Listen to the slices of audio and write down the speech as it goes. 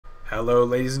Hello,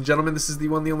 ladies and gentlemen, this is the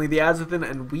one, the only, the Azothan,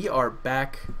 and we are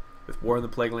back with War in the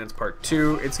Plaguelands Part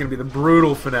 2. It's going to be the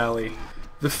brutal finale.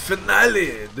 The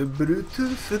finale! The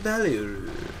brutal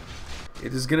finale.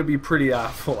 It is going to be pretty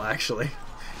awful, actually.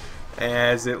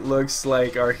 As it looks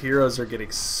like our heroes are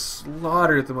getting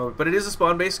slaughtered at the moment. But it is a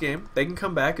spawn-based game. They can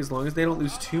come back as long as they don't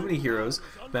lose too many heroes.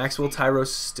 Maxwell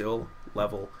Tyro's still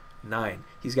level 9.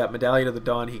 He's got Medallion of the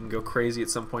Dawn. He can go crazy at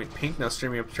some point. Pink now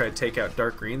streaming up to try to take out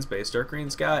Dark Green's base. Dark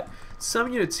Green's got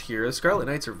some units here. The Scarlet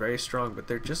Knights are very strong, but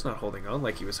they're just not holding on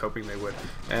like he was hoping they would.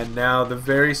 And now the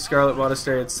very Scarlet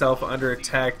Monastery itself under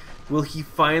attack. Will he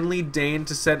finally deign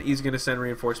to send... He's going to send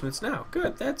reinforcements now.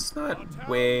 Good. That's not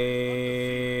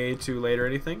way too late or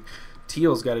anything.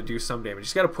 Teal's got to do some damage.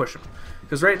 He's got to push him.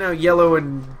 Because right now, yellow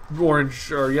and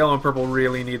orange, or yellow and purple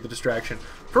really need the distraction.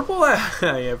 Purple,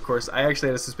 yeah, of course. I actually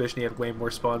had a suspicion he had way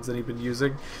more spawns than he'd been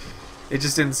using. It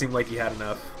just didn't seem like he had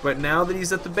enough. But now that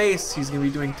he's at the base, he's going to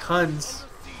be doing tons.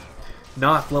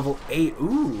 Noth, level 8.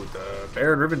 Ooh, the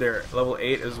Baron Rivendare, level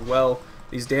 8 as well.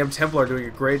 These damn Templar are doing a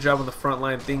great job on the front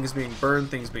line. Things being burned,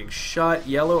 things being shot.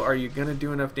 Yellow, are you going to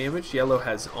do enough damage? Yellow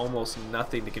has almost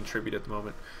nothing to contribute at the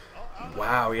moment.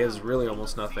 Wow, he has really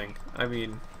almost nothing. I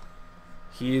mean,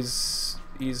 he's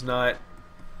not...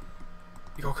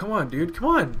 Oh, come on, dude, come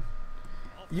on.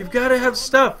 You've got to have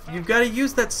stuff. You've got to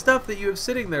use that stuff that you have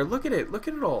sitting there. Look at it. Look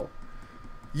at it all.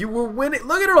 You were winning.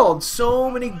 Look at it all. So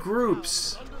many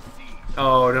groups.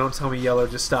 Oh, don't tell me yellow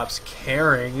just stops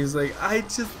caring. He's like, I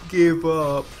just gave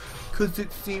up because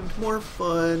it seemed more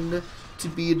fun to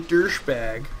be a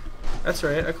douchebag. That's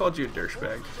right. I called you a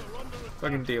douchebag.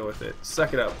 Fucking deal with it.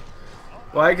 Suck it up.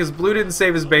 Why? Because blue didn't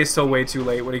save his base till way too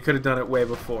late when he could have done it way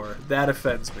before. That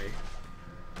offends me.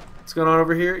 What's going on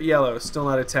over here? Yellow still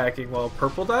not attacking while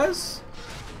purple does?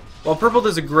 Well, purple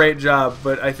does a great job,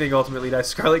 but I think ultimately dies.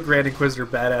 Scarlet Grand Inquisitor,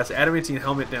 badass. Adamantine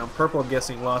helmet down. Purple, I'm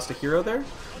guessing, lost a hero there?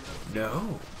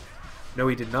 No. No,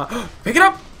 he did not. Pick it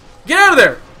up! Get out of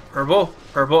there! Purple.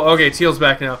 Purple. Okay, Teal's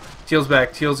back now. Teal's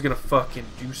back. Teal's gonna fucking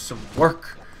do some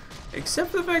work.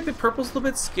 Except for the fact that purple's a little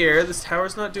bit scared. This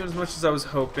tower's not doing as much as I was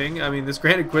hoping. I mean, this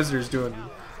Grand Inquisitor's doing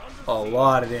a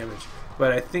lot of damage.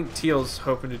 But I think Teal's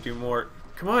hoping to do more.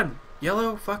 Come on,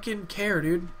 yellow, fucking care,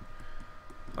 dude.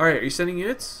 Alright, are you sending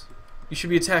units? You should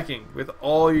be attacking with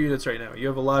all your units right now. You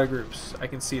have a lot of groups. I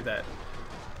can see that.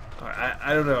 Right,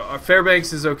 I don't know.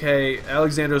 Fairbanks is okay.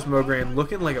 Alexandros Mograine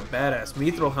looking like a badass.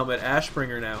 Mithril helmet,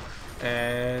 Ashbringer now.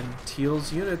 And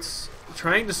Teal's units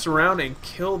trying to surround and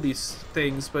kill these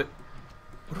things, but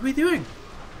what are we doing?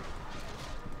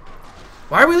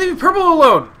 Why are we leaving purple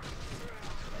alone?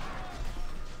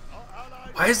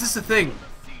 Why is this a thing?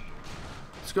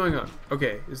 What's going on?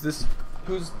 Okay, is this...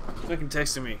 Who's fucking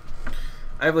texting me?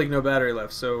 I have like no battery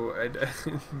left, so it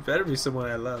better be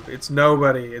someone I love. It's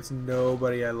nobody. It's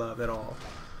nobody I love at all.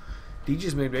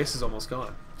 DJ's main base is almost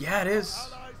gone. Yeah, it is.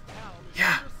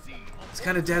 Yeah. It's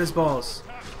kind of dead as balls.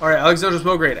 Alright, Alexander's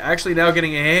Mograine actually now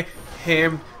getting a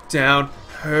ham down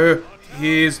her.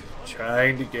 He's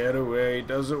trying to get away. He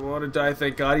doesn't want to die.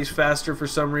 Thank God he's faster for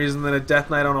some reason than a Death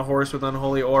Knight on a horse with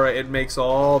Unholy Aura. It makes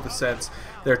all the sense.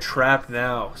 They're trapped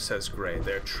now, says Gray.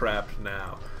 They're trapped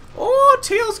now. Oh,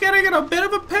 Teal's getting in a bit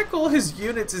of a pickle. His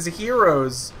units, his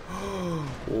heroes.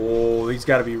 Oh, he's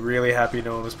got to be really happy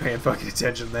no one was paying fucking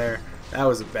attention there. That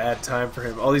was a bad time for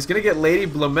him. Oh, he's going to get Lady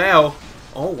Blamel.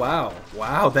 Oh, wow.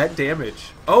 Wow, that damage.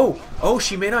 Oh,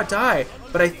 she may not die,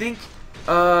 but I think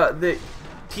that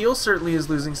Teal certainly is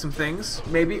losing some things.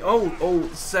 Maybe. Oh,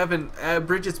 7.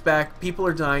 Bridget's back. People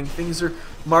are dying. Things are...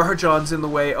 Marhajon's in the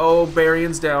way. Oh,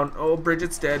 Barion's down. Oh,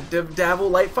 Bridget's dead. Davil,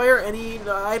 Lightfire. Any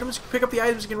items? Pick up the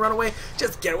items. You can run away.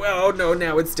 Just get away. Oh, no.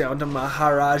 Now it's down to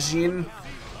Maharajin.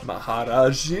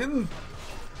 Marjan.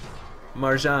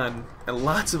 And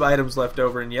lots of items left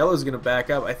over. And yellow's going to back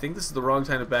up. I think this is the wrong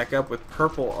time to back up with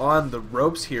purple on the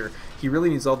ropes here. He really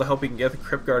needs all the help he can get. The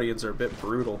Crypt Guardians are a bit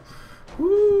brutal.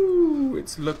 Woo!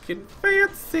 It's looking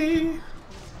fancy.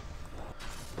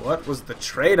 What was the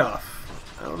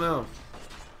trade-off? I don't know.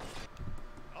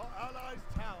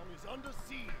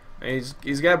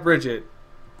 He's got Bridget.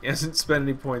 He hasn't spent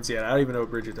any points yet. I don't even know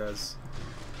what Bridget does.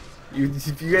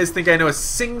 If you guys think I know a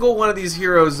single one of these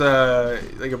heroes'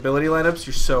 like ability lineups,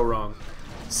 you're so wrong.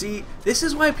 See, this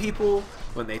is why people,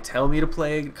 when they tell me to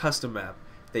play a custom map,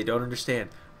 they don't understand.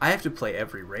 I have to play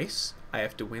every race. I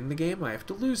have to win the game. I have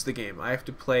to lose the game. I have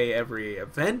to play every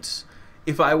event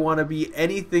if I want to be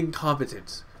anything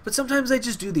competent. But sometimes I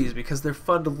just do these because they're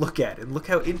fun to look at and look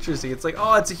how interesting. It's like,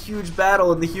 oh, it's a huge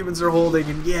battle and the humans are holding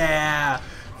and yeah,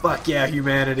 fuck yeah,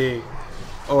 humanity.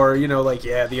 Or, you know, like,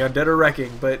 yeah, the undead are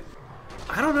wrecking. But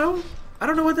I don't know. I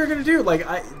don't know what they're gonna do. Like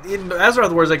in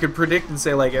Azeroth Wars, I could predict and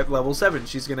say like at level 7,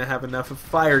 she's gonna have enough of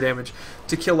fire damage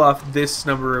to kill off this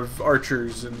number of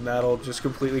archers, and that'll just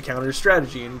completely counter his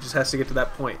strategy, and he just has to get to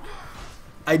that point.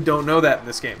 I don't know that in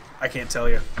this game. I can't tell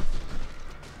you.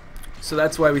 So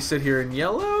that's why we sit here, and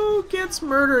yellow gets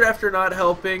murdered after not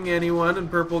helping anyone, and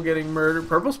purple getting murdered.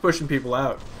 Purple's pushing people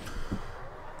out.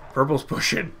 Purple's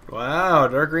pushing. Wow,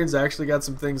 dark green's actually got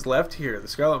some things left here. The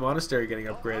Scarlet Monastery getting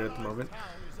upgraded at the moment.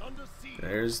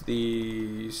 There's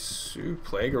the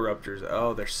Plague Eruptors.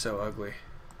 Oh, they're so ugly.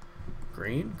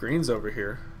 Green? Green's over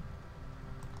here.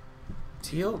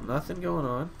 Teal? Nothing going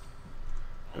on.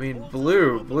 I mean,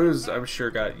 blue. Blue's, I'm sure,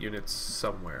 got units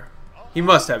somewhere. He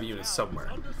must have units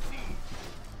somewhere.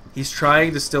 He's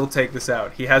trying to still take this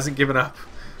out. He hasn't given up.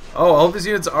 Oh, all of his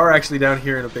units are actually down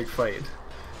here in a big fight.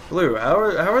 Blue, how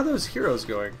are those heroes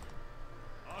going?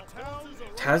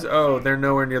 Oh, they're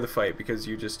nowhere near the fight because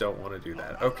you just don't want to do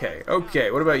that. Okay,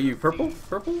 okay. What about you? Purple?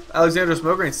 Purple? Alexandra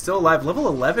Smograin's still alive. Level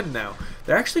 11 now.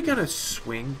 They're actually going to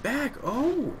swing back.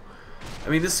 Oh. I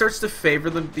mean, this starts to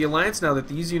favor the Alliance now that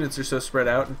these units are so spread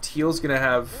out, and Teal's going to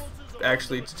have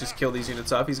actually to just kill these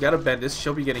units off. He's got a Bendis.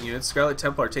 She'll be getting units. Scarlet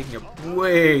Templar taking up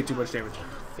way too much damage.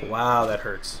 Wow, that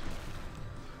hurts.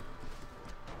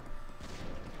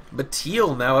 But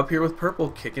Teal now up here with purple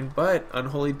kicking butt.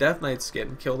 Unholy Death Knights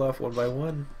getting killed off one by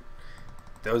one.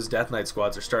 Those Death Knight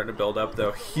squads are starting to build up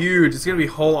though. Huge. It's going to be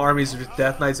whole armies of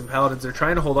Death Knights and Paladins. They're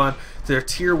trying to hold on to their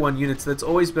tier 1 units. That's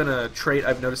always been a trait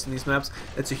I've noticed in these maps.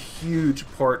 It's a huge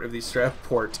part of these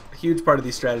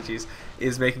strategies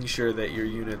is making sure that your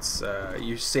units,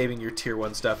 you're saving your tier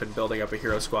 1 stuff and building up a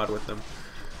hero squad with them.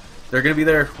 They're going to be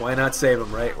there. Why not save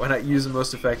them, right? Why not use them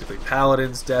most effectively?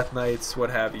 Paladins, Death Knights, what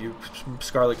have you.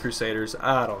 Scarlet Crusaders.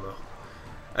 I don't know.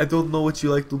 I don't know what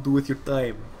you like to do with your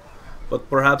time. But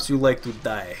perhaps you like to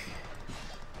die.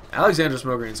 Alexander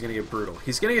Smograin is going to get brutal.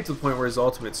 He's going to get to the point where his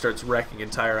ultimate starts wrecking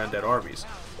entire undead armies.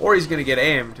 Or he's going to get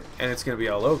aimed, and it's going to be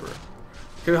all over.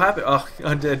 Could happen. Oh,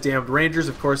 undead damned rangers.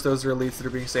 Of course, those are elites that are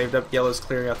being saved up. Yellow's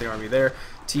clearing out the army there.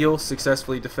 Teal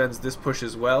successfully defends this push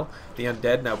as well. The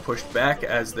undead now pushed back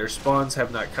as their spawns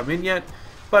have not come in yet.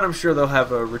 But I'm sure they'll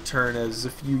have a return as a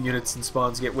few units and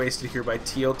spawns get wasted here by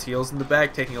Teal. Teal's in the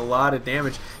back taking a lot of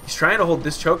damage. He's trying to hold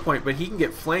this choke point, but he can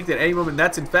get flanked at any moment.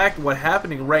 That's in fact what's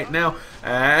happening right now.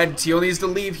 And Teal needs to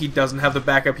leave. He doesn't have the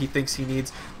backup he thinks he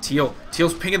needs.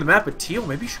 Teal's pinging the map, but Teal,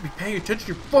 maybe you should be paying attention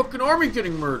to your fucking army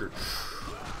getting murdered.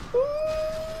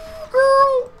 Ooh,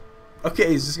 girl.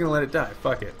 Okay, he's just going to let it die.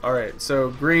 Fuck it. Alright,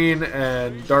 so green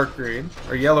and dark green,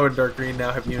 or yellow and dark green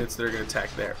now have units that are going to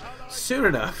attack there. Soon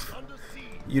enough,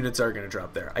 units are going to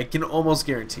drop there. I can almost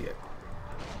guarantee it.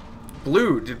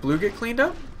 Blue. Did blue get cleaned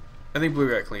up? I think blue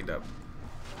got cleaned up.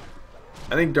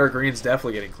 I think dark green's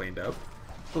definitely getting cleaned up.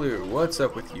 Blue, what's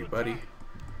up with you, buddy?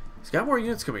 He's got more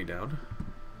units coming down.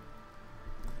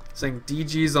 Saying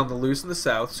DG's on the loose in the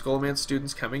south. Skullman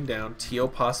students coming down. Teal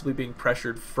possibly being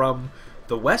pressured from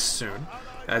the west soon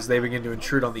as they begin to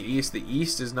intrude on the east. The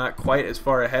east is not quite as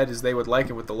far ahead as they would like,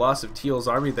 and with the loss of Teal's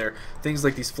army there, things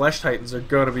like these Flesh Titans are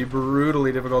going to be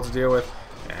brutally difficult to deal with.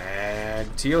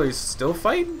 And Teal is still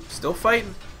fighting, still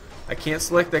fighting. I can't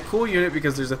select that cool unit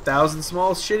because there's 1,000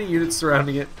 small shitty units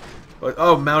surrounding it. But,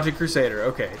 oh, Mounted Crusader.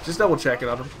 Okay, just double checking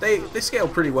on them. They scale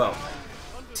pretty well.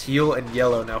 Teal and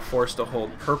yellow now forced to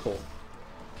hold purple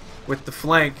with the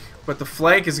flank, but the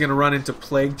flank is going to run into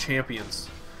Plague Champions.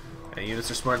 And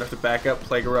units are smart enough to back up.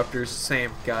 Plague Eruptors,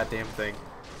 same goddamn thing.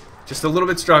 Just a little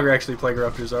bit stronger, actually, Plague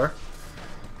Eruptors are.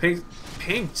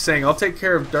 Pink saying, I'll take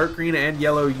care of dark green and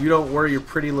yellow. You don't worry your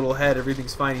pretty little head.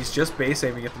 Everything's fine. He's just base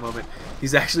aiming at the moment.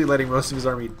 He's actually letting most of his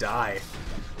army die.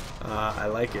 I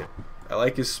like it. I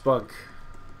like his spunk.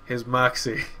 His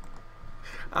moxie.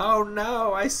 Oh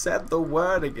no, I said the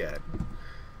word again.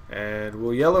 And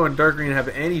will yellow and dark green have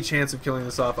any chance of killing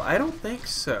this off? I don't think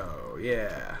so.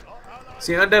 Yeah.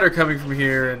 See, undead are coming from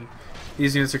here, and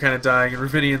these units are kind of dying, and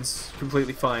Ravinian's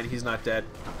completely fine. He's not dead.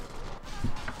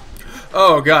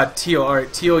 Oh god, Teal.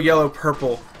 Alright, Teal, yellow,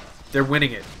 purple. They're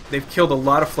winning it. They've killed a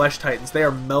lot of Flesh Titans. They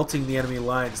are melting the enemy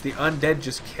lines. The undead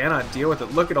just cannot deal with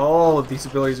it. Look at all of these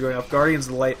abilities going off. Guardians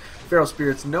of the Light, Feral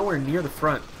Spirits, nowhere near the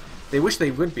front. They wish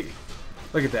they would be.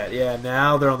 Look at that. Yeah,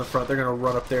 now they're on the front. They're going to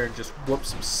run up there and just whoop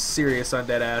some serious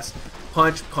undead ass.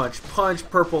 Punch, punch, punch.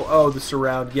 Purple. Oh, the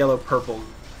surround. Yellow, purple.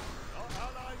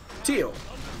 Teal.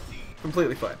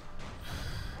 Completely fine.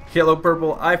 Yellow,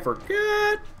 purple. I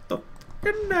forget the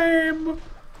fucking name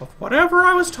of whatever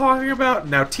I was talking about.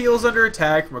 Now Teal's under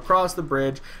attack from across the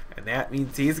bridge, and that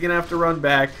means he's going to have to run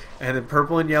back, and then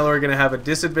purple and yellow are going to have a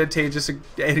disadvantageous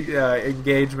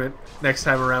engagement next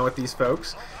time around with these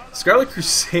folks. Scarlet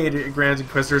Crusade Grand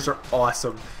Inquisitors are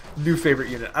awesome. New favorite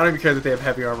unit. I don't even care that they have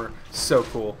heavy armor. So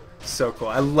cool. So cool.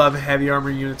 I love heavy armor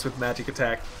units with magic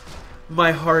attack.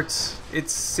 My heart, it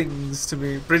sings to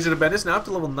me. Bridget of Bendis now up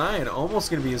to level 9. Almost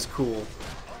going to be as cool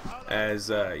as,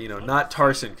 you know, not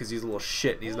Tarson, because he's a little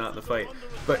shit and he's not in the fight.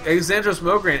 But Xandros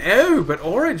Mograine. Oh, but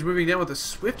Orange moving down with a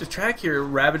swift attack here.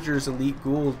 Ravagers, Elite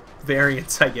Ghoul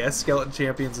variants, I guess. Skeleton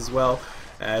Champions as well.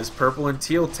 As Purple and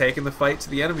Teal taking the fight to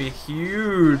the enemy.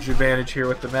 Huge advantage here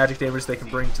with the magic damage they can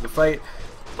bring to the fight.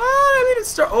 But, I mean,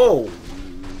 it's oh.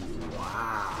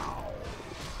 Wow.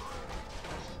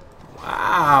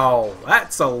 Wow.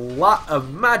 That's a lot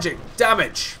of magic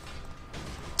damage.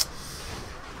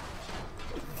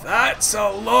 That's a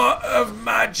lot of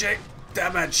magic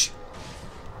damage.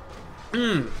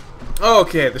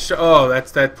 Okay,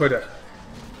 that put a...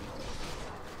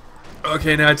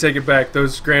 Okay, now I take it back.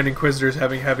 Those Grand Inquisitors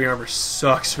having heavy armor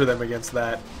sucks for them against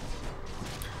that.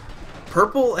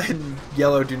 Purple and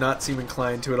Yellow do not seem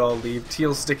inclined to at all leave.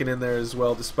 Teal's sticking in there as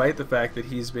well, despite the fact that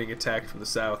he's being attacked from the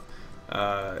south.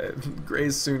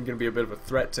 Gray's soon going to be a bit of a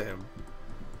threat to him.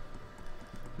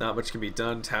 Not much can be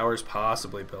done. Towers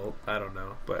possibly built. I don't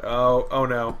know. But, oh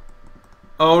no.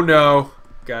 Oh no.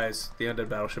 Guys, the undead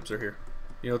battleships are here.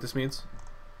 You know what this means?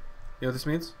 You know what this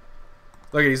means?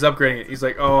 Look, he's upgrading it. He's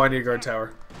like, oh, I need a guard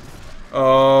tower.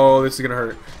 Oh, this is going to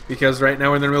hurt. Because right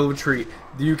now we're in the middle of a retreat.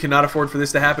 You cannot afford for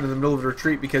this to happen in the middle of a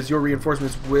retreat because your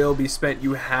reinforcements will be spent.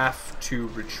 You have to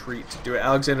retreat to do it.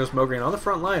 Alexandros Mograine on the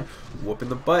front line, whooping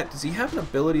the butt. Does he have an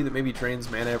ability that maybe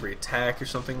drains mana every attack or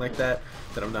something like that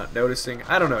I'm not noticing?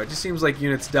 I don't know. It just seems like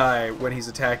units die when he's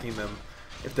attacking them.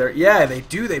 If they're... Yeah, they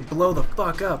do. They blow the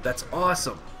fuck up. That's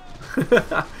awesome.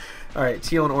 Alright,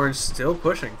 Teal and Orange still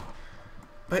pushing.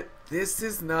 But this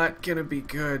is not going to be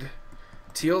good.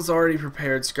 Teal's already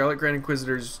prepared. Scarlet Grand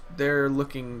Inquisitors, they're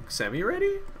looking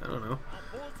semi-ready? I don't know.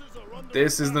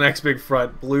 This is the next big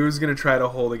front. Blue's going to try to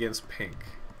hold against Pink.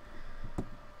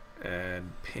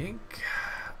 And Pink?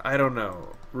 I don't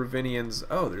know. Ravinians.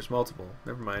 Oh, there's multiple.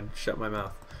 Never mind. Shut my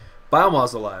mouth.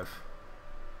 Biomaw's alive.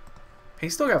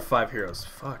 Pink's still got 5 heroes.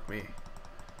 Fuck me.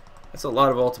 That's a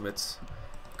lot of ultimates.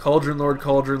 Cauldron Lord,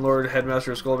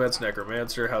 Headmaster of Skullvance,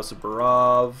 Necromancer, House of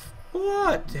Barov.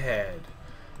 Bloodhead.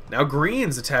 Now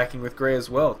Green's attacking with Gray as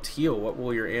well. Teal, what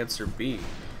will your answer be?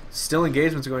 Still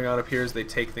engagements going on up here as they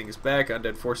take things back.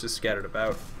 Undead forces scattered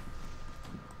about.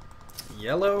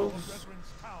 Yellow.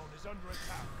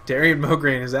 Darian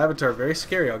Mograine, his avatar, very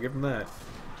scary. I'll give him that.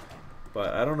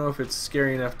 But I don't know if it's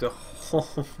scary enough to...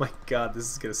 Oh my god, this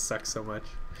is going to suck so much.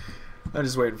 I'm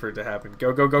just waiting for it to happen.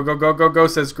 Go, go, go, go, go, go, go,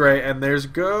 says Gray. And there's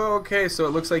go. Okay, so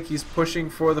it looks like he's pushing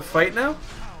for the fight now.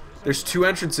 There's 2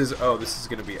 entrances. Oh, this is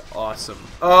going to be awesome.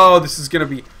 Oh, this is going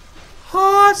to be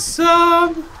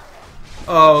awesome.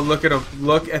 Oh, look at them.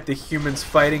 Look at the humans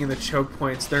fighting in the choke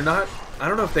points. They're not... I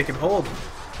don't know if they can hold.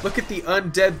 Look at the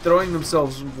undead throwing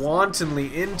themselves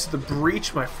wantonly into the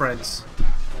breach, my friends.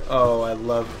 Oh, I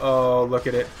love... Oh, look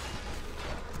at it.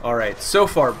 Alright, so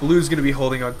far, Blue's going to be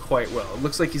holding on quite well. It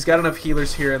looks like he's got enough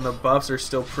healers here, and the buffs are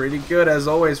still pretty good, as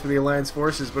always, for the Alliance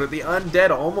forces. But the undead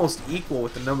almost equal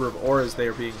with the number of auras they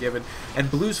are being given.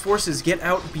 And Blue's forces get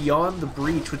out beyond the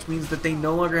breach, which means that they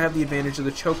no longer have the advantage of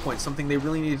the choke point, something they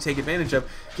really need to take advantage of,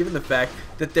 given the fact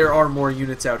that there are more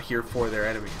units out here for their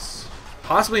enemies.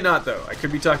 Possibly not, though. I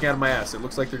could be talking out of my ass. It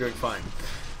looks like they're doing fine.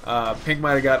 Pink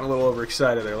might have gotten a little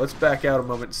overexcited there. Let's back out a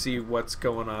moment and see what's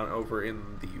going on over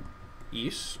in the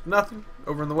east. Nothing.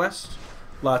 Over in the west,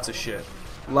 lots of shit.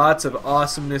 Lots of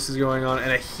awesomeness is going on.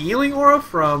 And a healing aura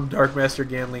from Dark Master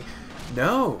Ganley.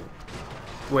 No.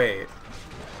 Wait.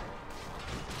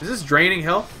 Is this draining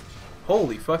health?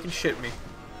 Holy fucking shit me.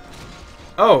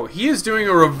 Oh, he is doing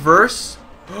a reverse.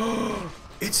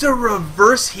 It's a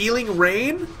reverse healing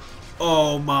rain?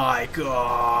 Oh my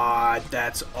god.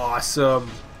 That's awesome.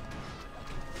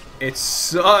 It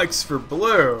sucks for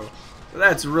Blue.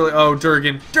 That's really... Oh,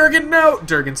 Durgan. Durgan, no!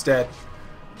 Durgan's dead.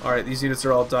 Alright, these units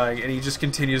are all dying. And he just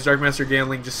continues. Dark Master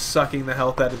Ganling just sucking the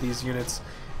health out of these units.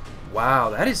 Wow,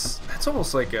 that's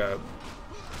almost like a...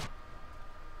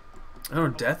 I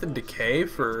don't know, death and decay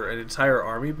for an entire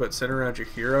army, but centered around your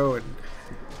hero. And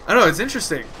I don't know, it's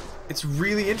interesting. It's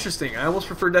really interesting. I almost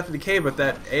prefer Death and Decay, but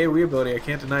that AoE ability, I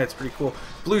can't deny, it's pretty cool.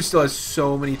 Blue still has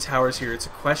so many towers here. It's a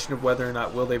question of whether or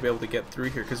not will they be able to get through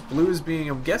here, because Blue is being,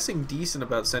 I'm guessing, decent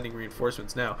about sending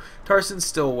reinforcements now. Tarson's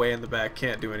still way in the back,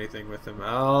 can't do anything with him.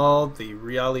 All the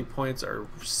Reali points are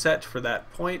set for that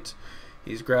point.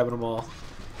 He's grabbing them all.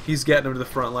 He's getting them to the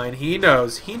front line. He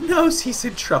knows he's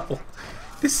in trouble.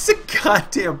 This is a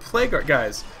goddamn plague,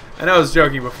 guys. I know I was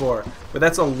joking before, but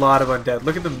that's a lot of undead.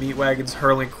 Look at the meat wagons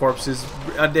hurling corpses,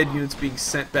 undead units being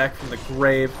sent back from the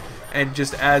grave. And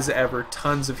just as ever,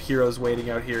 tons of heroes waiting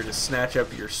out here to snatch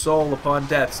up your soul upon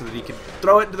death so that he can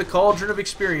throw it into the cauldron of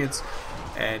experience.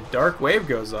 And Dark Wave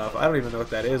goes off. I don't even know what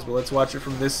that is, but let's watch it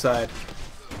from this side.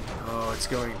 Oh, it's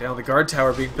going down. The guard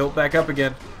tower being built back up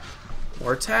again.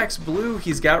 More attacks. Blue,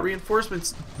 he's got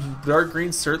reinforcements. Dark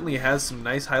Green certainly has some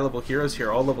nice high-level heroes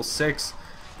here, all level 6.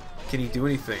 Can he do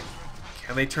anything?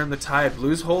 Can they turn the tide?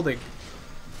 Blue's holding.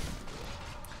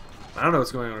 I don't know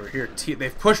what's going on over here.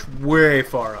 They've pushed way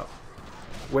far up.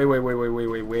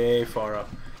 Way far up.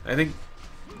 I think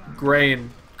Gray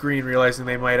and Green realizing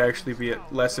they might actually be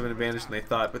at less of an advantage than they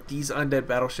thought. But these undead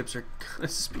battleships are going to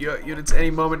spew out units any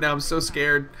moment now. I'm so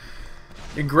scared.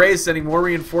 And Gray is sending more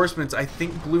reinforcements. I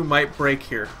think Blue might break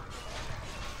here.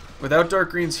 Without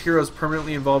Dark Green's heroes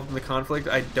permanently involved in the conflict,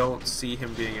 I don't see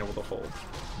him being able to hold.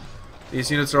 These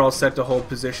units are all set to hold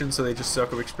position, so they just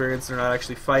soak up experience. They're not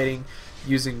actually fighting,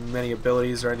 using many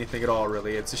abilities or anything at all,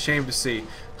 really. It's a shame to see.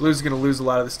 Blue's going to lose a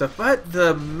lot of this stuff, but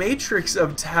the matrix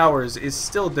of towers is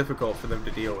still difficult for them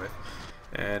to deal with.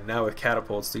 And now with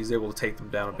catapults, he's able to take them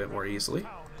down a bit more easily.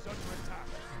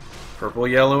 Purple,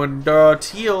 yellow, and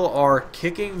teal are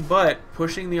kicking butt,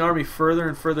 pushing the army further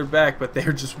and further back, but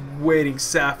they're just waiting.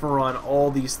 Saffron, all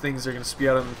these things are going to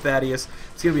spew out on the Thaddeus.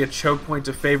 It's going to be a choke point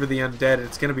to favor the undead, and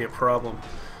it's going to be a problem.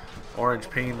 Orange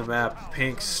pinging the map,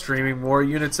 pink streaming more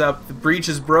units up. The breach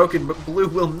is broken, but blue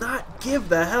will not give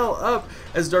the hell up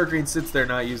as Dark Green sits there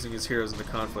not using his heroes in the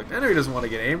conflict. I know he doesn't want to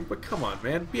get aimed, but come on,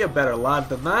 man. Be a better lad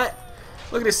than that.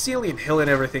 Look at his ceiling hilling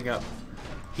everything up.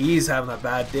 He's having a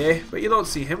bad day, but you don't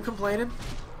see him complaining.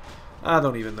 I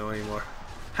don't even know anymore.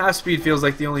 Half speed feels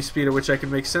like the only speed at which I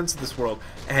can make sense of this world.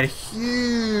 And a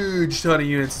huge ton of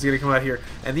units is going to come out here.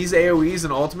 And these AoEs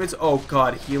and ultimates, oh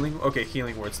god, healing. Okay,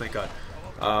 healing words, thank god.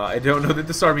 I don't know that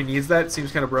this army needs that. It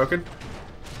seems kind of broken.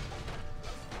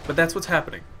 But that's what's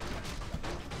happening.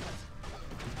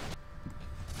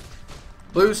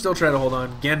 Blue's still trying to hold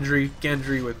on.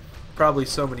 Gendry with probably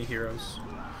so many heroes.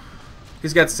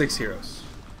 He's got 6 heroes.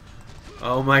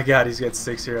 Oh my god, he's got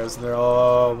 6 heroes. And they're,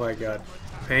 oh my god.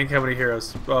 Pink, how many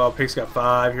heroes? Oh, Pink's got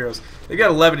 5 heroes. They've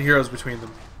got 11 heroes between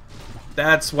them.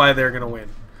 That's why they're going to win.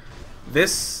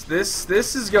 This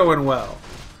is going well.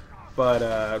 But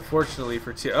unfortunately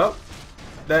for oh,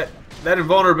 that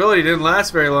invulnerability didn't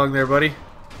last very long there, buddy.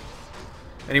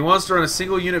 And he wants to run a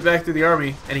single unit back through the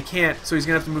army, and he can't, so he's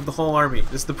going to have to move the whole army.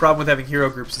 This is the problem with having hero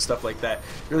groups and stuff like that.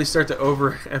 You really start to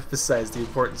overemphasize the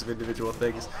importance of individual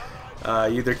things.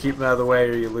 You either keep them out of the way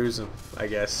or you lose them, I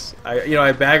guess.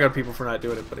 I bag on people for not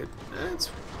doing it, but it's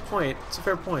a point. It's a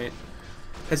fair point.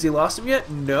 Has he lost him yet?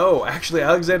 No. Actually,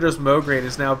 Alexandros Mograine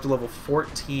is now up to level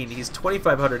 14. He's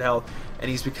 2,500 health, and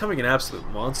he's becoming an absolute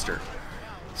monster.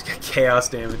 He's got chaos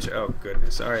damage. Oh,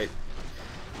 goodness. All right.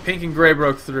 Pink and gray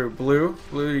broke through. Blue,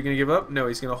 you gonna give up? No,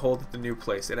 he's gonna hold at the new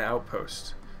place, an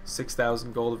outpost.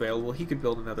 6,000 gold available. He could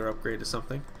build another upgrade to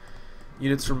something.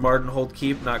 Units from Mardenhold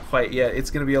Keep, not quite yet. It's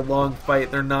gonna be a long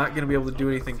fight. They're not gonna be able to do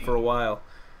anything for a while.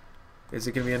 Is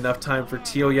it gonna be enough time for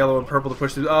teal, yellow, and purple to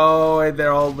push through? Oh, and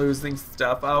they're all losing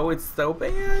stuff. Oh, it's so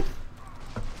bad.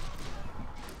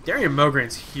 Darian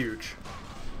Mograine's huge.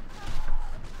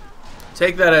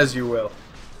 Take that as you will.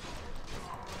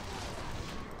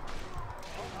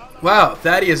 Wow,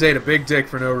 Thaddeus ate a big dick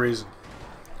for no reason.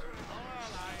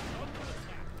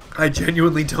 I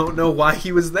genuinely don't know why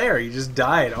he was there. He just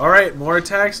died. Alright, more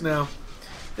attacks now.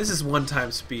 This is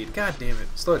one-time speed. God damn it.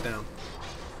 Slow it down.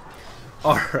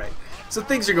 Alright. So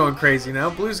things are going crazy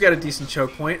now. Blue's got a decent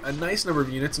choke point, a nice number of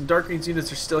units, and Dark Green's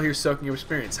units are still here soaking up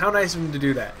experience. How nice of him to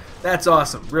do that. That's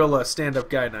awesome. Real stand-up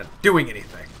guy not doing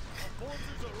anything.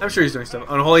 I'm sure he's doing stuff.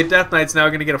 Unholy Death Knight's now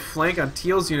going to get a flank on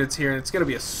Teal's units here, and it's going to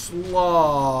be a slaughter.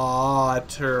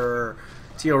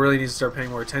 Teal really needs to start paying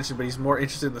more attention, but he's more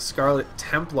interested in the Scarlet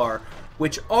Templar,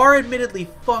 which are admittedly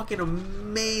fucking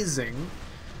amazing.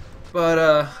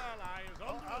 But,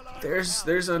 there's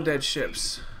undead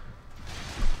ships.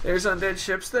 There's undead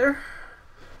ships there.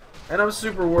 And I'm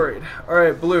super worried.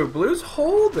 Alright, Blue. Blue's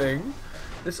holding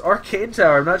this arcade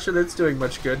tower. I'm not sure that's doing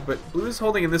much good, but Blue's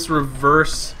holding in this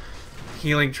reverse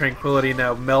healing tranquility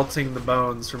now, melting the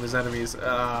bones from his enemies.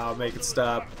 Ah, make it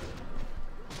stop.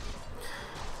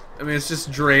 I mean, it's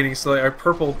just draining slowly. Our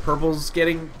purple's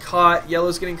getting caught,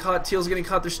 yellow's getting caught, teal's getting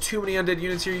caught. There's too many undead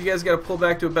units here. You guys got to pull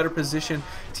back to a better position.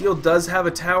 Teal does have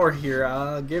a tower here.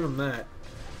 I'll give him that.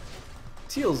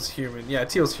 Teal's human. Yeah,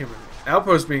 Teal's human.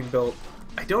 Outpost being built.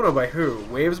 I don't know by who.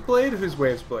 Wavesblade? Who's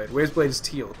Wavesblade? Wavesblade is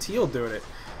Teal. Teal doing it.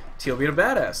 Teal being a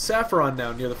badass. Saffron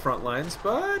now near the front lines,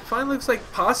 but finally looks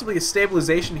like possibly a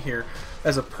stabilization here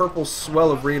as a purple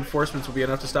swell of reinforcements will be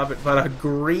enough to stop it. But a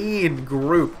green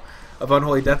group of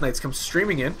Unholy Death Knights comes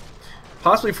streaming in.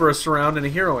 Possibly for a surround and a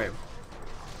hero aim.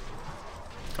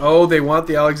 Oh, they want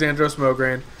the Alexandros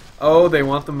Mograine. Oh, they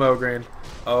want the Mograine.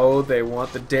 Oh, they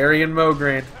want the Darien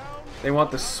Mograine. They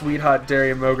want the sweet hot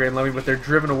Darien Mograine Lummy, but they're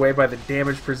driven away by the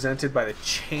damage presented by the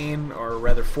chain, or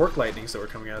rather fork lightnings that were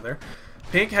coming out of there.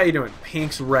 Pink, how you doing?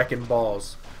 Pink's wrecking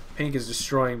balls. Pink is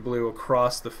destroying blue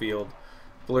across the field.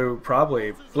 Blue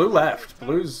left.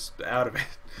 Blue's out of it.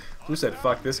 Blue said,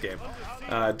 fuck this game.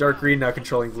 Dark green now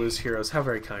controlling blue's heroes. How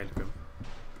very kind of him.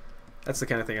 That's the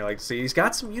kind of thing I like to see. He's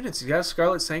got some units. He's got a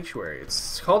Scarlet Sanctuary.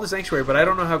 It's called a Sanctuary, but I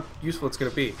don't know how useful it's going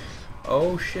to be.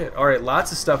 Oh, shit. Alright,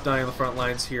 lots of stuff dying on the front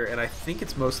lines here, and I think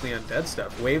it's mostly undead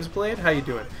stuff. Waves Blade, how you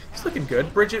doing? He's looking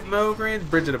good. Bridget Mograine,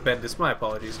 Bridget of Bendis, my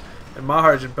apologies. And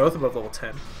Maharjan, both above level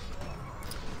 10.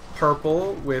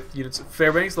 Purple with units of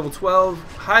Fairbanks, level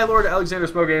 12. High Lord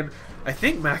Alexandros Mograine, I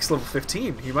think max level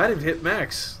 15. He might have hit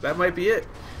max. That might be it.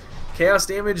 Chaos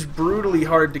damage, brutally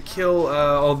hard to kill,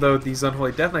 although these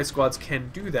Unholy Death Knight squads can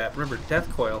do that. Remember, Death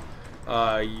Coil.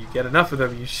 You get enough of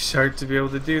them, you start to be able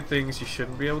to do things you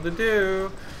shouldn't be able to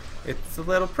do. It's a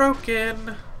little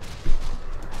broken.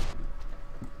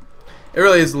 It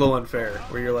really is a little unfair,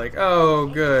 where you're like, oh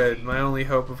good, my only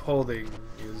hope of holding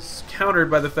is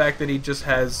countered by the fact that he just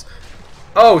has...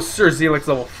 Oh, Sir Zealix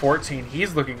level 14.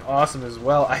 He's looking awesome as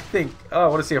well. I think... Oh, I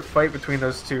want to see a fight between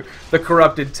those two. The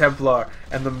Corrupted Templar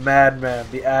and the Madman,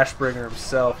 the Ashbringer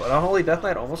himself. An Unholy Death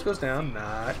Knight almost goes down.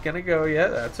 Not going to go yet.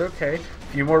 That's okay.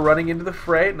 A few more running into the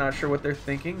fray. Not sure what they're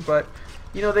thinking, but,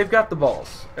 you know, they've got the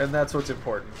balls. And that's what's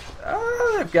important.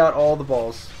 They've got all the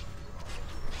balls.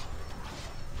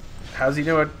 How's he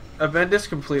doing? Avendus,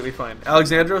 completely fine.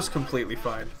 Alexandros, completely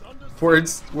fine.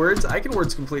 Words, I can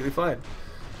words completely fine.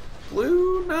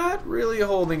 Blue, not really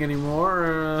holding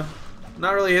anymore.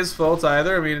 Not really his fault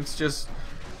either. I mean, it's just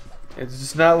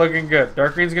not looking good.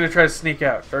 Dark green's gonna try to sneak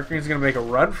out. Dark green's gonna make a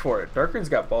run for it. Dark green's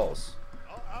got balls.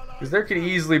 Because there could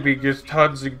easily be just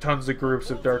tons and tons of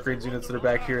groups of Dark green's units that are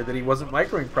back here that he wasn't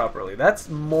microing properly. That's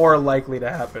more likely to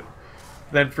happen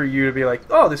than for you to be like,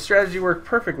 oh, this strategy worked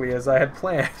perfectly as I had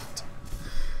planned.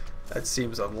 That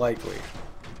seems unlikely.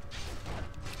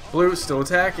 Blue still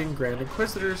attacking. Grand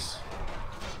Inquisitors.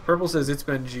 Purple says it's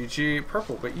been GG.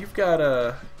 Purple, but you've got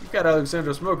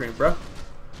Alexandros Mograine, bro.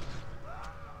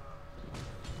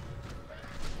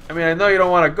 I mean, I know you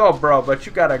don't want to go, bro, but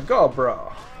you gotta go,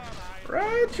 bro.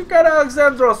 Right? You got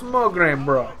Alexandros Mograine,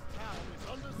 bro.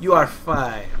 You are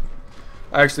fine.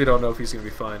 I actually don't know if he's gonna be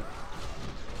fine.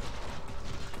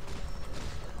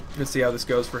 Let's see how this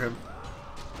goes for him.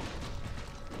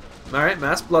 Alright,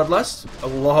 Mass Bloodlust.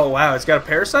 Oh, wow, it's got a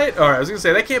Parasite? Alright, I was going to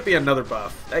say, that can't be another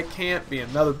buff. That can't be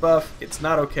another buff. It's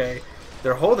not okay.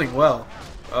 They're holding well.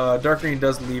 Dark Green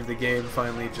does leave the game,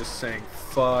 finally just saying,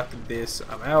 fuck this,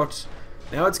 I'm out.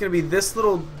 Now it's going to be this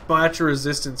little batch of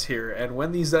resistance here, and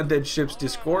when these undead ships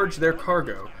disgorge their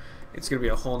cargo, it's going to be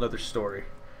a whole nother story.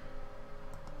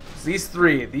 These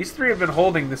three have been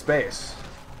holding this base,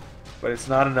 but it's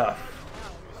not enough.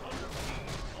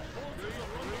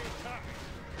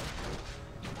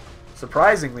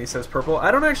 Surprisingly, says Purple. I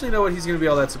don't actually know what he's going to be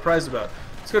all that surprised about.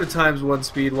 Let's go to ×1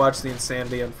 speed, watch the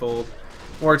insanity unfold.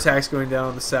 More attacks going down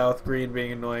on the south, green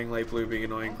being annoying, light blue being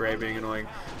annoying, gray being annoying.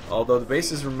 Although the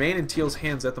bases remain in Teal's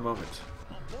hands at the moment.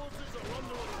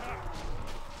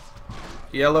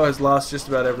 Yellow has lost just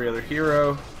about every other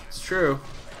hero. It's true.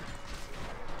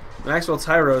 Maxwell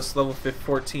Tyros, level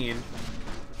 14.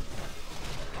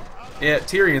 Yeah,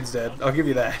 Tyrion's dead. I'll give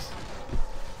you that.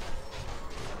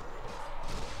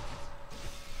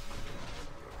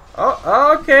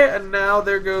 Oh, okay, and now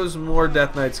there goes more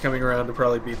Death Knights coming around to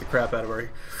probably beat the crap out of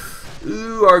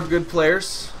our good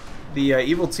players. The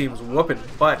evil team's whooping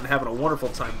butt and having a wonderful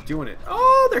time doing it.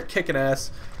 Oh, they're kicking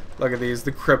ass. Look at these,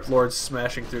 the Crypt Lords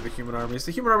smashing through the human armies.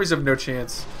 The human armies have no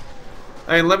chance.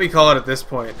 I mean, let me call it at this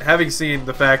point. Having seen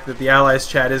the fact that the Allies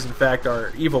chat is in fact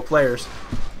our evil players,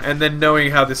 and then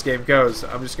knowing how this game goes,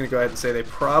 I'm just going to go ahead and say they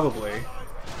probably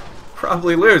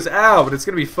lose. Ow, but it's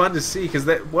going to be fun to see, because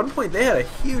at one point they had a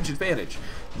huge advantage.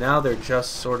 Now they're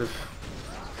just sort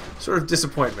of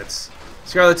disappointments.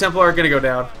 Scarlet Templar are going to go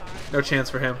down. No chance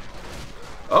for him.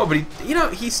 Oh, but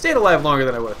he stayed alive longer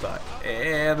than I would have thought.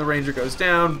 And the Ranger goes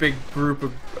down. Big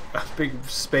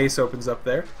space opens up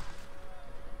there.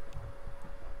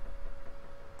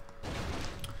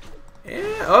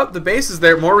 Yeah, oh, the base is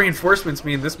there. More reinforcements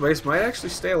mean this base might actually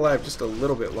stay alive just a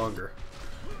little bit longer.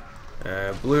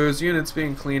 Blue's units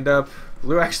being cleaned up.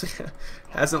 Blue actually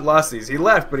hasn't lost these. He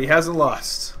left, but he hasn't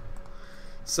lost.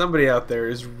 Somebody out there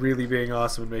is really being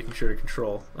awesome and making sure to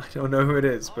control. I don't know who it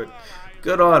is, but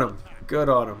good on him. Good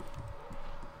on him.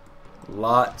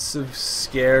 Lots of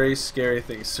scary, scary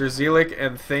things. Sir Zealix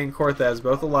and Thane Korthas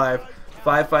both alive.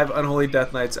 5/5 Unholy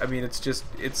Death Knights. I mean,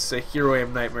 it's a hero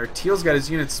aim nightmare. Teal's got his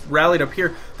units rallied up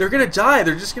here. They're gonna die.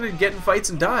 They're just gonna get in fights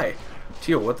and die.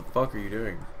 Teal, what the fuck are you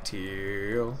doing?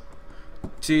 Teal.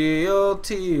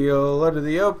 Teal, under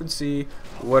the open sea.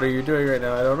 What are you doing right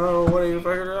now? I don't know. What are you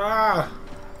fucking... Ah!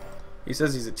 He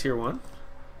says he's a tier 1.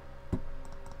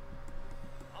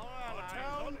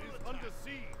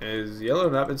 Has Yellow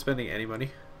not been spending any money?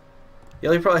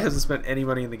 Yellow probably hasn't spent any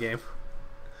money in the game.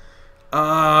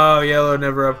 Oh, Yellow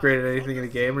never upgraded anything in the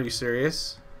game. Are you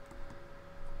serious?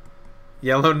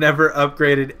 Yellow never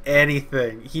upgraded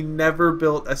anything. He never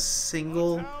built a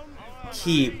single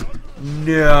keep.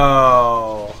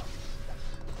 No.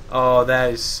 Oh,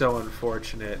 that is so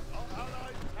unfortunate.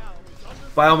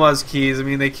 Biomod's keys, I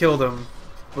mean, they killed him,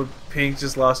 but Pink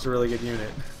just lost a really good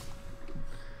unit.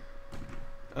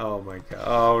 Oh my god.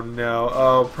 Oh no.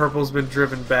 Oh, Purple's been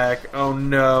driven back. Oh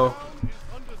no.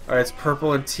 Alright, it's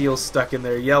Purple and Teal stuck in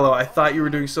there. Yellow, I thought you were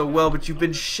doing so well, but you've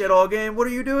been shit all game. What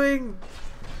are you doing?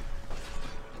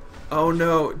 Oh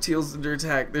no, Teal's under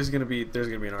attack. There's gonna be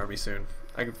an army soon.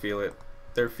 I can feel it.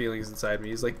 There are feelings inside me.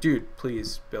 He's like, dude,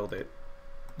 please build it.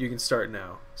 You can start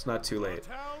now. It's not too late.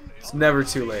 It's never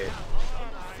too late.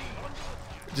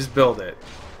 Just build it.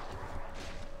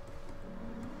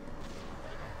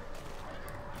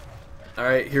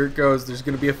 Alright, here it goes. There's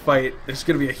going to be a fight. There's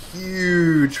going to be a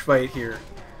huge fight here.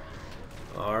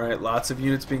 Alright, lots of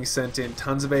units being sent in.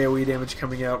 Tons of AoE damage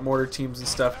coming out. Mortar teams and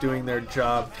stuff doing their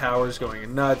job. Towers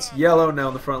going nuts. Yellow now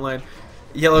on the front line.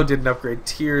 Yellow didn't upgrade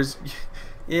tiers.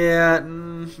 Yeah,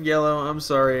 Yellow, I'm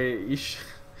sorry.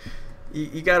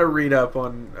 You gotta read up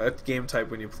on a game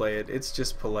type when you play it. It's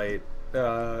just polite.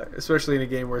 Especially in a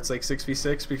game where it's like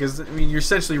 6v6, because, I mean, you're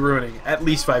essentially ruining at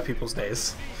least 5 people's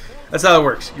days. That's how it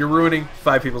works. You're ruining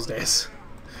 5 people's days.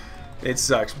 It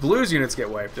sucks. Blue's units get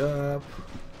wiped up.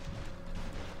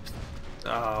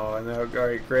 Oh, and now,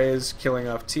 alright, Gray is killing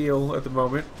off Teal at the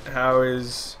moment. How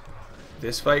is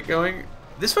this fight going?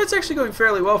 This fight's actually going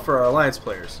fairly well for our Alliance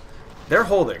players. They're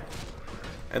holding.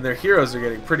 And their heroes are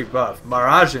getting pretty buff.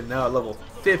 Marajin now at level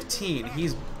 15.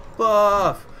 He's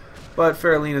buff. But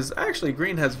Faralina's... Actually,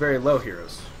 Green has very low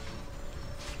heroes.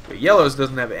 But Yellow's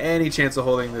doesn't have any chance of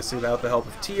holding this without the help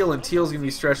of Teal. And Teal's going to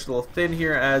be stretched a little thin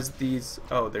here as these...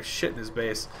 Oh, they're shit in his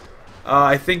base.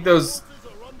 I think those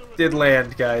did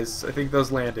land, guys. I think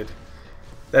those landed.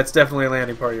 That's definitely a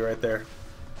landing party right there.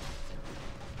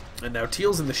 And now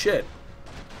Teal's in the shit.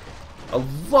 A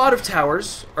lot of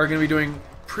towers are going to be doing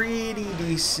pretty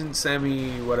decent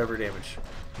semi-whatever damage.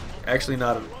 Actually,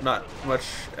 not much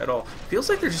at all. Feels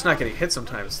like they're just not getting hit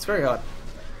sometimes. It's very odd.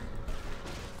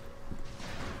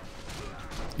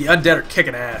 The undead are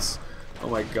kicking ass. Oh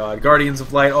my god. Guardians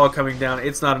of Light all coming down.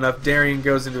 It's not enough. Darian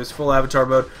goes into his full avatar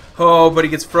mode. Oh, but he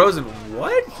gets frozen.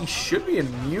 What? He should be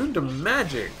immune to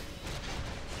magic.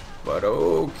 But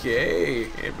okay.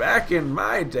 Back in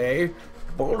my day,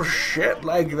 bullshit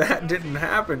like that didn't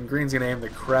happen. Green's gonna aim the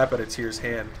crap out of Tyr's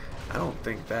hand. I don't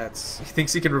think that's... He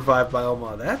thinks he can revive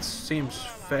Bioma. That seems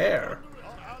fair.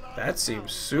 That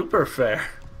seems super fair.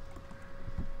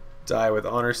 Die with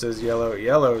honor, says Yellow.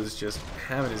 Yellow is just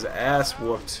having his ass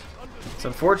whooped. It's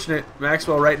unfortunate.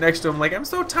 Maxwell right next to him like, I'm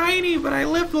so tiny, but I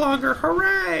lived longer.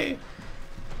 Hooray!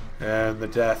 And the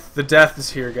death. The death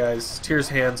is here, guys. Tyr's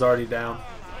hand's already down.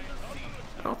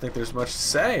 I don't think there's much to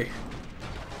say.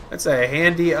 That's a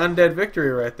handy undead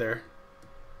victory right there.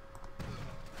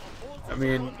 I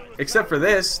mean, except for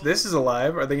this. This is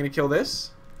alive. Are they going to kill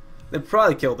this? They'd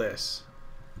probably kill this.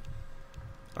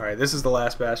 Alright, this is the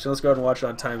last bastion. Let's go ahead and watch it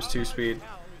on ×2 speed.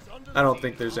 I don't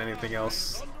think there's anything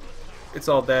else. It's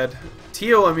all dead.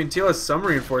 Teal, I mean, Teal has some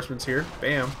reinforcements here.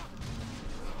 Bam.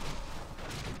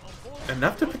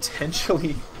 Enough to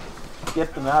potentially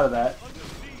get them out of that.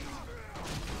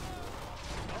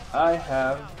 I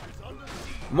have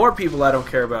more people I don't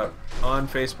care about on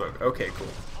Facebook. Okay, cool.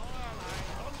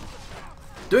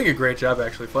 Doing a great job,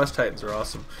 actually. Flesh Titans are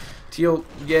awesome. Teal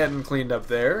getting cleaned up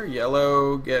there.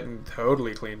 Yellow getting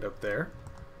totally cleaned up there.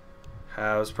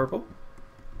 How's Purple?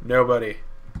 Nobody.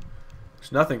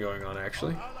 There's nothing going on,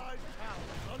 actually.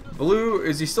 Blue,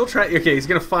 is he still trying? Okay, he's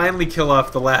going to finally kill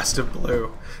off the last of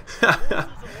Blue.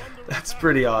 That's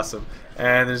pretty awesome.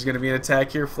 And there's going to be an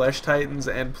attack here. Flesh Titans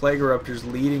and Plague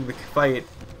Eruptors leading the fight.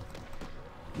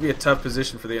 It'll be a tough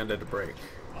position for the undead to break.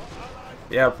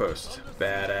 The outpost.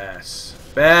 Badass.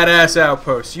 Badass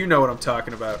outpost. You know what I'm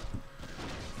talking about.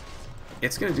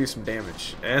 It's going to do some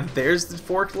damage. And there's the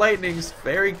Forked Lightnings.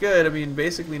 Very good. I mean,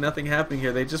 basically nothing happening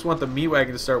here. They just want the meat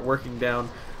wagon to start working down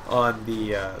on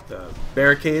the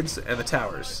barricades and the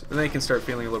towers. And they can start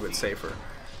feeling a little bit safer.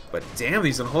 But damn,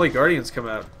 these Unholy Guardians come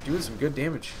out doing some good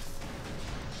damage.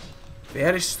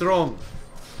 Very strong.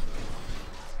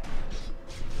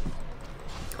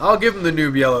 I'll give him the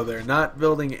noob yellow there. Not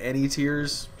building any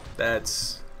tiers,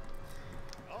 that's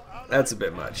a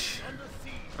bit much.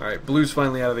 Alright, blue's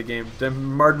finally out of the game.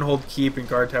 Martinhold Keep and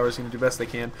guard tower is going to do best they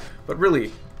can. But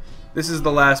really, this is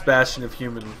the last bastion of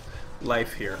human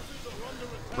life here.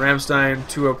 Ramstein,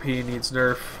 2 OP, needs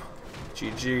nerf.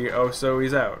 GG. Oh, so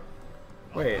he's out.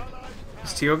 Wait,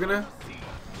 is Teal gonna?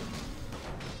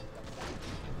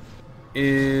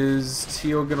 Is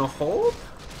Teal gonna hold?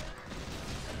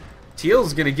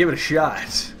 Teal's gonna give it a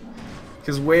shot.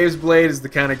 Because Waves Blade is the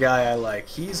kind of guy I like.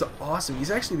 He's awesome.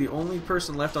 He's actually the only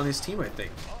person left on his team, I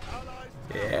think.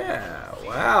 Yeah,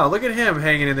 wow. Look at him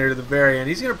hanging in there to the very end.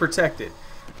 He's going to protect it.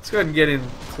 Let's go ahead and get in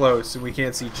close and we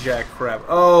can't see jack crap.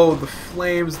 Oh, the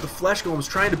flames, the flesh golems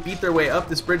trying to beat their way up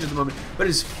this bridge at the moment, but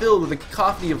it's filled with a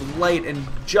cacophony of light and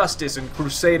justice and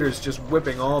crusaders just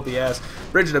whipping all the ass.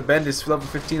 Brigida Bendis, level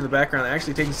 15 in the background,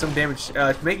 actually taking some damage,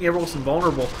 making everyone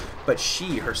invulnerable, but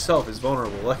she herself is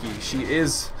vulnerable. Lucky she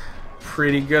is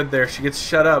pretty good there. She gets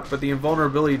shut up, but the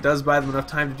invulnerability does buy them enough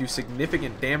time to do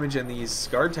significant damage, and these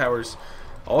guard towers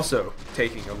also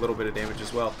taking a little bit of damage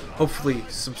as well. Hopefully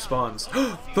some spawns.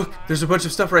 Look, there's a bunch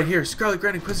of stuff right here. Scarlet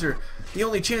Grand Inquisitor, the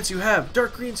only chance you have.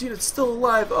 Dark Green's unit's still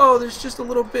alive. Oh, there's just a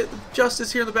little bit of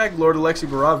justice here in the back. Lord Alexei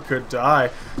Barov could die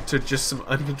to just some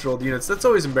uncontrolled units. That's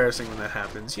always embarrassing when that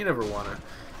happens. You never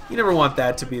want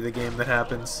that to be the game that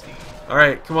happens.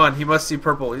 Alright, come on, he must see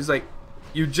purple. He's like,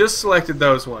 you just selected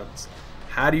those ones.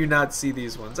 How do you not see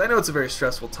these ones? I know it's a very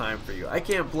stressful time for you. I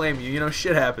can't blame you. You know,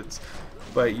 shit happens.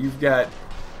 But you've got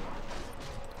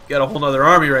a whole nother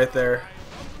army right there.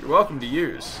 You're welcome to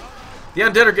use. The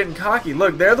undead are getting cocky.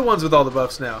 Look, they're the ones with all the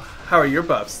buffs now. How are your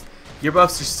buffs? Your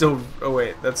buffs are still... Oh,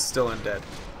 wait. That's still undead.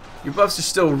 Your buffs are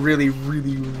still really,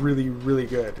 really, really, really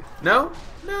good. No?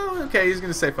 No? Okay, he's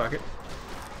going to say fuck it.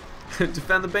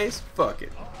 Defend the base? Fuck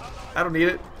it. I don't need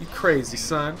it. You crazy,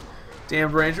 son.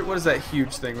 Damned Ranger. What is that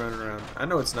huge thing running around? I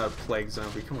know it's not a plague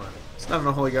zombie. Come on. It's not an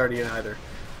Unholy Guardian either.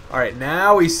 Alright,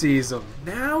 now he sees him.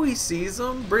 Now he sees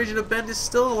him. Brigida Bend is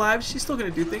still alive. She's still going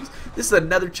to do things. This is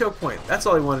another choke point. That's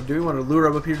all he wanted to do. He wanted to lure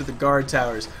him up here to the guard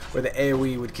towers where the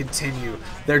AoE would continue.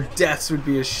 Their deaths would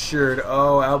be assured.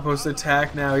 Oh, outpost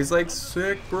attack now. He's like,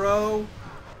 sick, bro.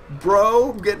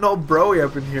 Bro, I'm getting all broy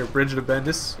up in here. Brigida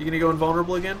Bendis, you going to go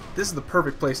invulnerable again? This is the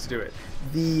perfect place to do it.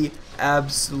 The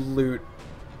absolute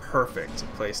perfect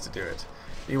place to do it.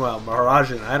 Meanwhile,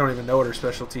 Maharajan, I don't even know what her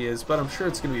specialty is, but I'm sure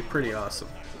it's going to be pretty awesome.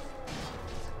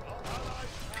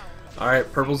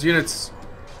 Alright, Purple's units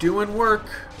doing work.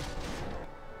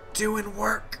 Doing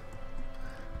work.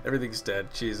 Everything's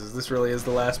dead. Jesus, this really is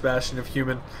the last bastion of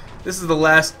human. This is the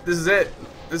last. This is it.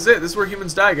 This is it. This is where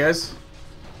humans die, guys.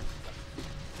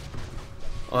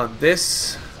 On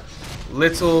this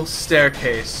little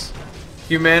staircase,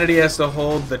 humanity has to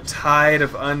hold the tide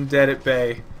of undead at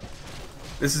bay.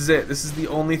 This is it. This is the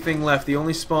only thing left. The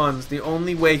only spawns. The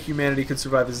only way humanity could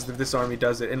survive is if this army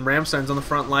does it. And Ramstein's on the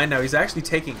front line now. He's actually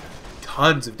taking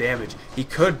tons of damage. He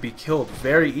could be killed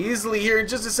very easily here in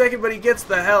just a second, but he gets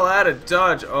the hell out of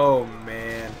dodge. Oh,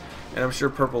 man. And I'm sure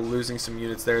Purple losing some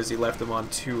units there as he left them on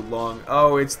too long.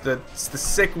 Oh, it's the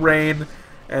sick rain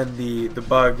and the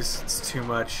bugs. It's too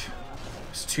much.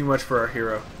 It's too much for our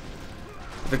hero.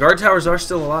 The guard towers are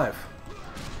still alive.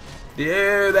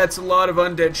 Yeah, that's a lot of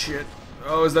undead shit.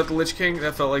 Oh, is that the Lich King?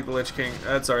 That felt like the Lich King.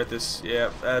 That's Arthas.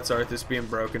 Yeah, that's Arthas being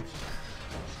broken.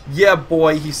 Yeah,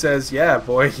 boy, he says. Yeah,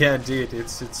 boy. Yeah, indeed.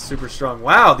 It's super strong.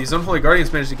 Wow, these Unholy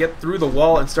Guardians managed to get through the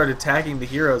wall and start attacking the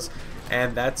heroes.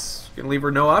 And that's going to leave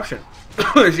her no option.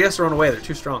 She has to run away. They're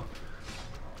too strong.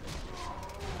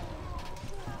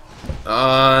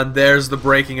 There's the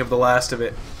breaking of the last of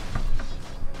it.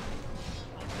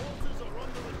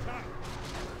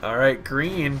 Alright,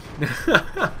 green.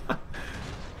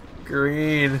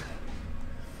 Green.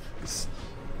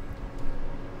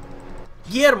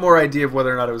 He had a more idea of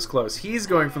whether or not it was close. He's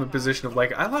going from the position of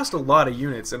like, I lost a lot of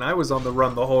units and I was on the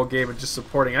run the whole game and just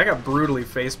supporting. I got brutally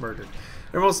face murdered.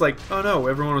 Everyone's like, oh no,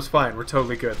 everyone was fine. We're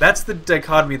totally good. That's the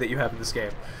dichotomy that you have in this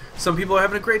game. Some people are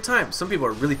having a great time. Some people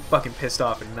are really fucking pissed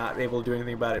off and not able to do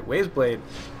anything about it. Waves Blade,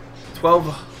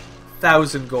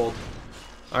 12,000 gold.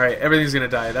 Alright, everything's gonna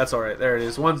die. That's alright. There it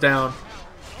is. One's down.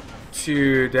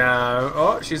 Two down.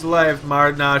 Oh, she's alive.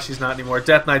 Nah, she's not anymore.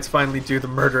 Death Knights finally do the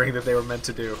murdering that they were meant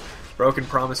to do. Broken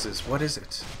promises. What is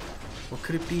it? What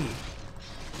could it be?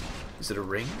 Is it a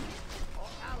ring?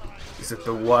 Is it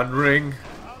the One Ring?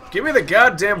 Give me the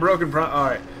goddamn broken promise.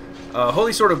 Alright.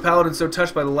 Holy Sword of Paladin, so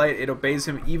touched by the light, it obeys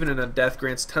him even in undeath,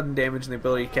 grants ton damage and the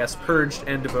ability to cast Purged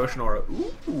and Devotion Aura.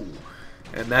 Ooh.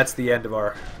 And that's the end of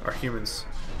our humans.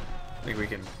 I think we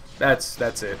can... That's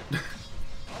it.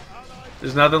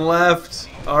 There's nothing left.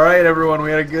 Alright, everyone, we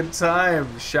had a good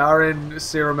time. Sharon,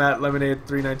 Siromat, Lemonade,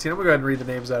 319. I'm going to go ahead and read the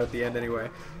names out at the end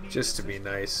anyway, just to be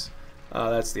nice.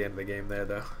 That's the end of the game there,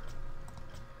 though.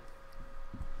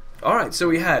 Alright, so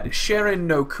we had Sharon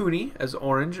no Kuni as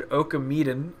orange,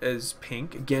 Okamiden as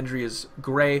pink, Gendry as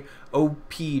gray,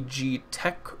 OPG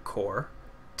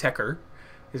Tekker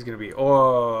is going to be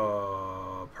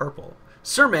purple.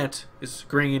 Sermant is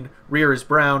green, Rear is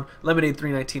brown, Lemonade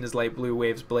 319 is light blue,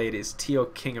 Waves Blade is teal,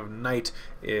 King of Night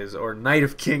is, or Knight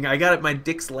of King, I got it, my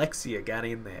dyslexia got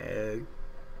in there.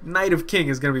 Knight of King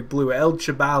is going to be blue, El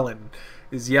Chabalan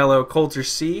is yellow, Coulter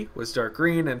C was dark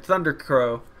green, and Thunder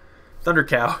Cow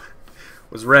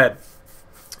was red.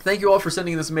 Thank you all for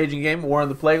sending this amazing game, War on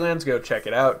the Plaguelands. Go check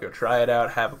it out, go try it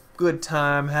out, have a good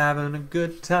time, having a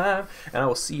good time, and I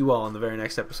will see you all in the very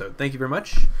next episode. Thank you very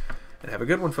much, and have a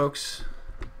good one, folks.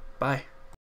 Bye.